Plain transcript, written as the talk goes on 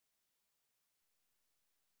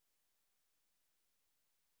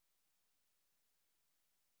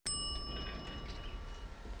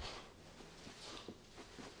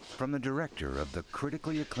from the director of the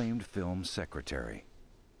critically acclaimed film Secretary.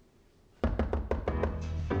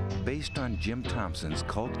 Based on Jim Thompson's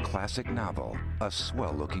cult classic novel, A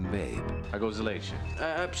Swell-Looking Babe. How goes the late shift?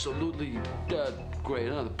 Absolutely great.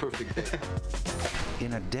 Another perfect day.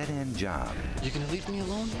 In a dead-end job. You gonna leave me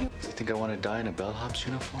alone here? Do you think I want to die in a bellhop's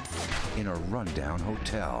uniform? In a rundown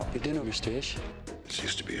hotel. Your dinner, Mr. Ish. This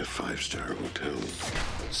used to be a five-star hotel.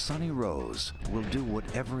 Sonny Rose will do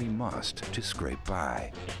whatever he must to scrape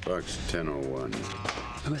by. Box 1001.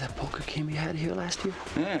 Remember that poker game we had here last year?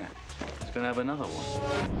 Yeah. It's gonna have another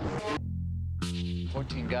one.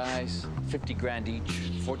 14 guys, 50 grand each,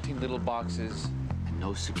 14 little boxes, and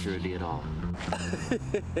no security at all.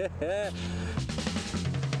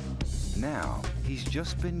 Now, he's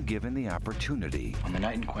just been given the opportunity. On the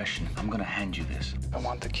night in question, I'm gonna hand you this. I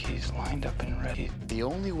want the keys lined up and ready. The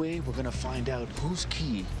only way we're gonna find out whose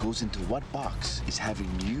key goes into what box is having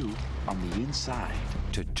you on the inside.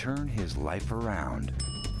 To turn his life around.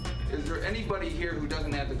 Is there anybody here who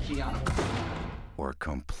doesn't have the key on him? Or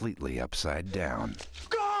completely upside down.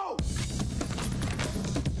 Go!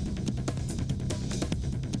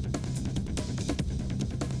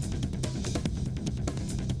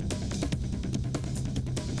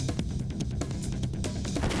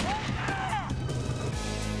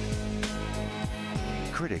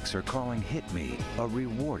 Critics are calling Hit Me a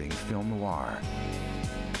rewarding film noir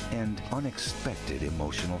and unexpected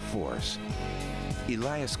emotional force.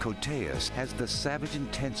 Elias Koteas has the savage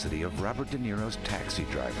intensity of Robert De Niro's Taxi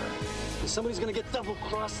Driver. Somebody's gonna get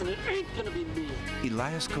double-crossed and it ain't gonna be me.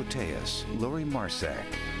 Elias Koteas, Laure Marsac,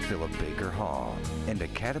 Philip Baker Hall, and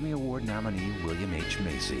Academy Award nominee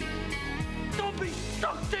WilliamHMacy. Don't be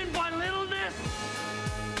sucked in by littleness!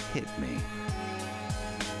 Hit Me.